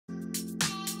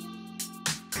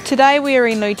Today we are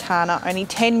in Lutana, only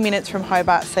 10 minutes from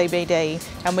Hobart CBD,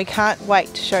 and we can't wait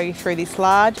to show you through this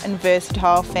large and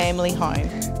versatile family home.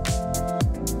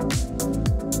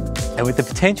 And with the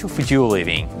potential for dual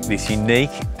living, this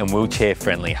unique and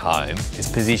wheelchair-friendly home is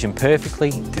positioned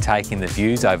perfectly to take in the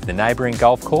views over the neighbouring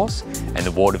golf course and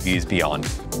the water views beyond.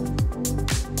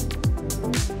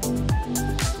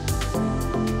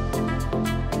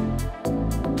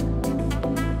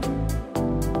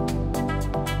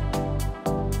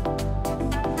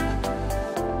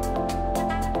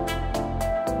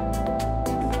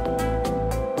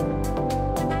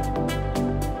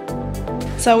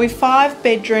 So with 5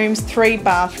 bedrooms, 3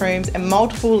 bathrooms and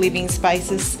multiple living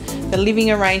spaces, the living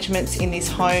arrangements in this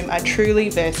home are truly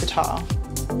versatile.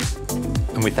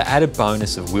 And with the added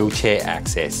bonus of wheelchair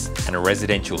access and a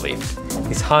residential lift,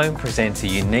 this home presents a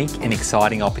unique and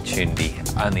exciting opportunity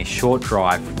only a short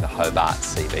drive from the Hobart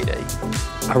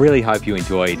CBD. I really hope you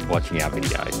enjoyed watching our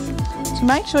videos. To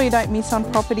make sure you don't miss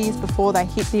on properties before they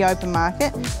hit the open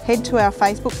market, head to our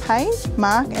Facebook page,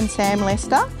 Marc and Sam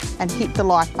Lester, and hit the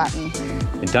like button.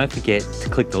 And don't forget to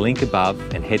click the link above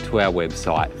and head to our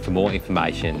website for more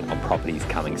information on properties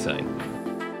coming soon.